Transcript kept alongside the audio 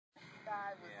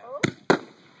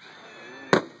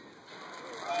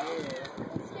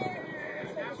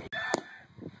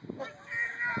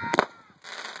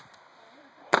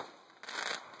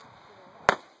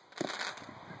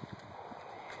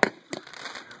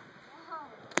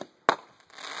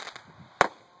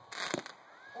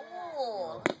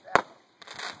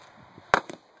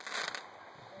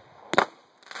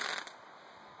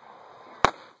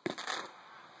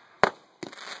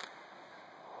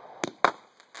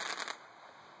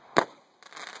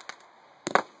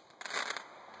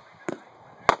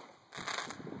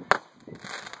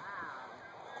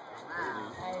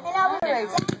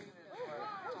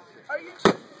Are you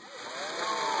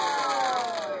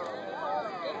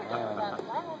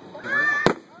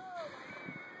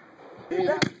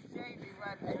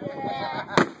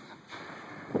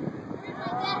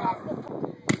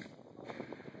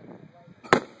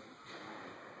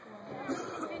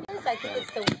I think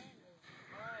it's the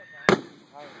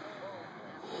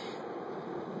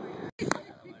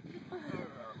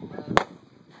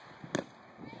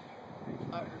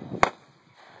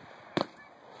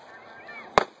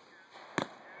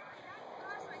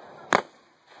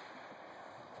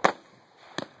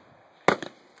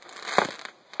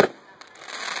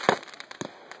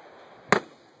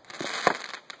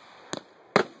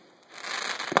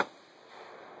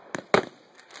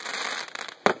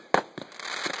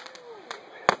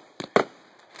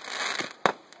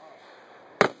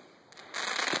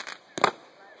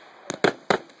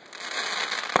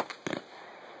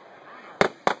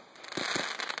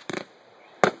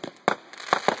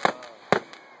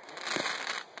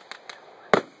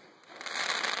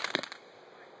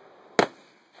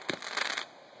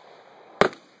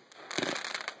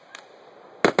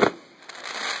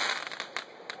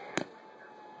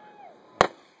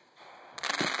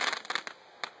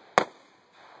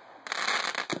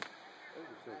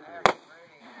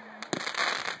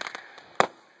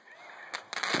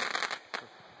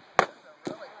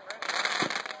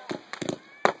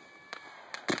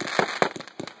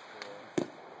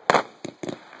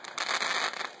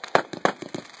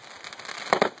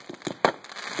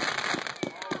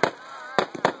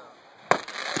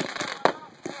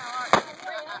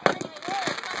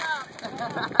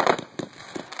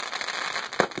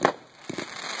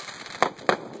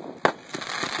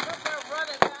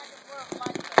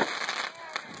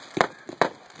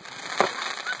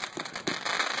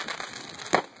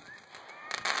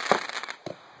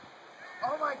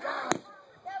Oh my God!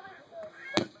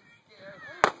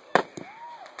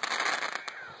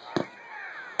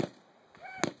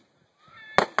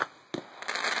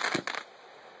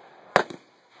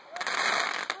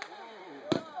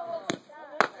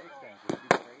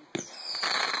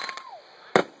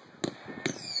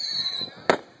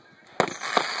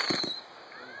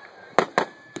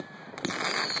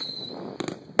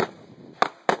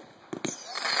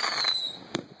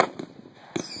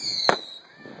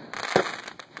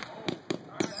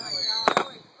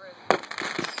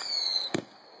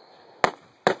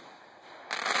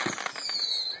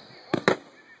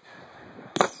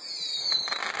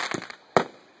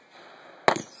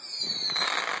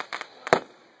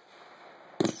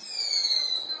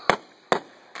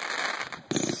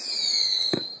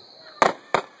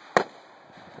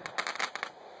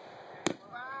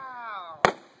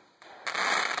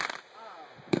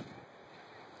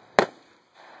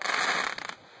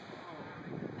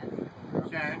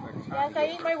 Yes,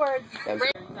 I eat my words. They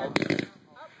went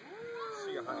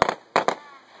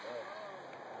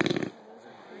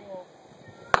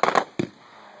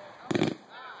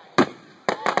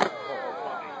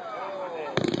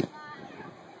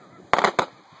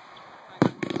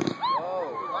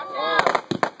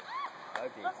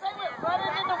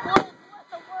running in the woods.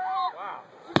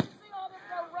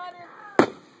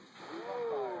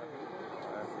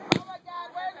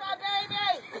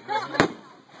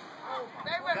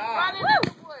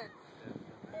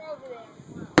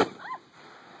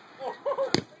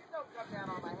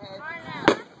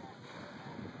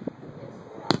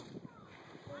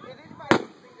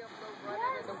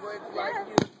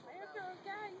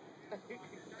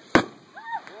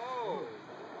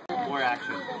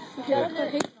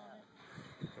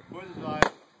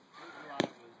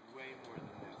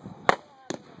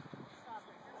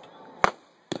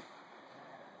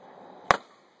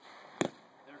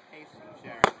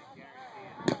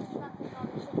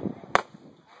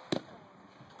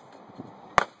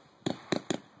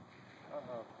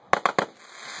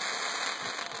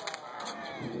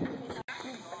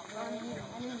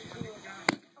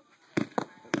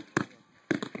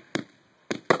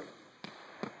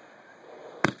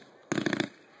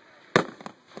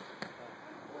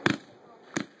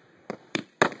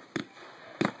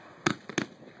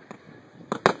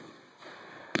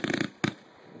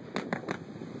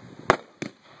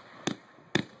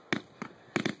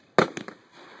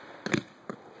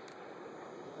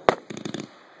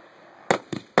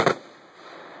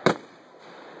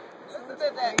 to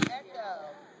that echo.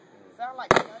 Sound like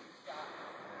gunshots.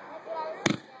 That's what I was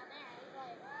thinking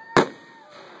down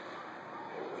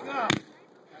there. God.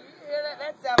 You hear that?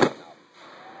 That sounds like a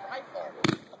rifle.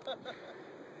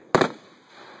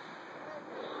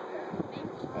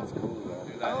 That's cool, though.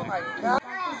 Oh my God. He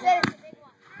said it's a big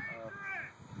one.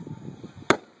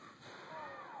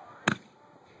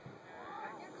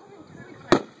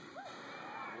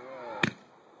 Yeah.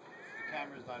 The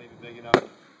camera's not even big enough.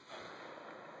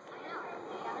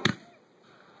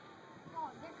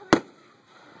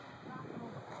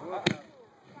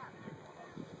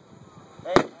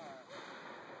 Hey.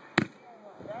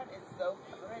 That is so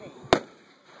pretty.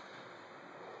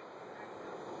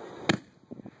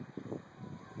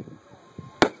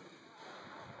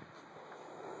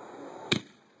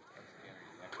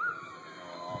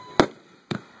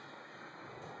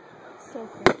 So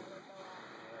cool.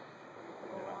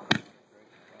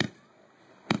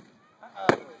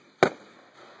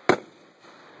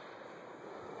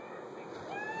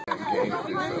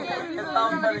 It's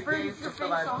somebody gave to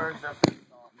somebody's birthday.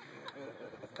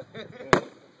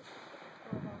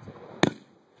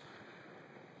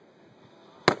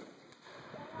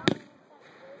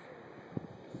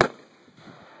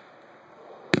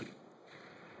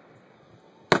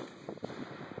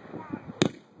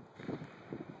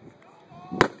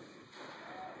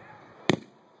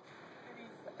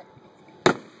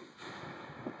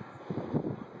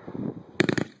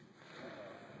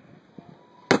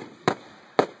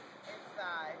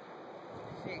 Inside,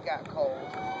 she got cold.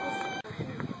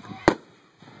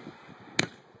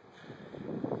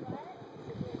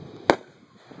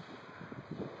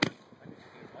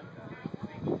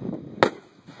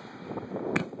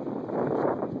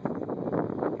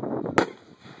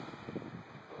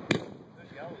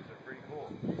 Those yellows are pretty cool.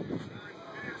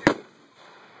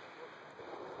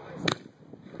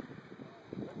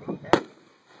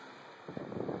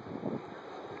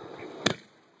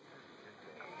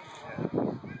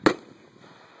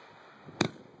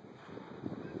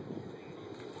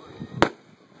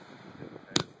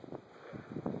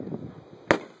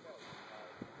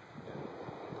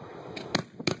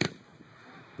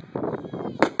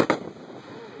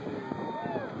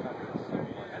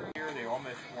 Here they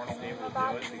almost weren't able to do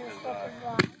it because there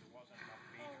wasn't enough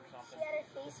feed or something. She had her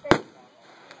face right.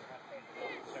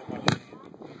 So much right.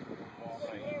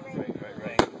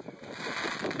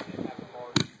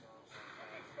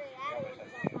 Straight at her. It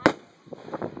was on fire.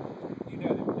 You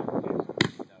know they would never get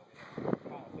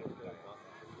politics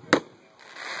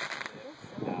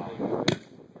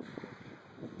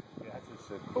that's just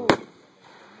so cool. When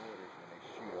they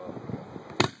shoot off,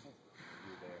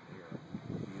 you're there near them.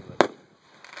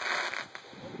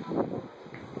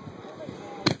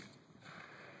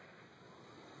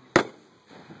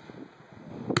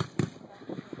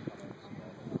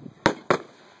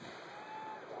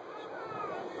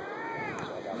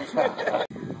 Feel it.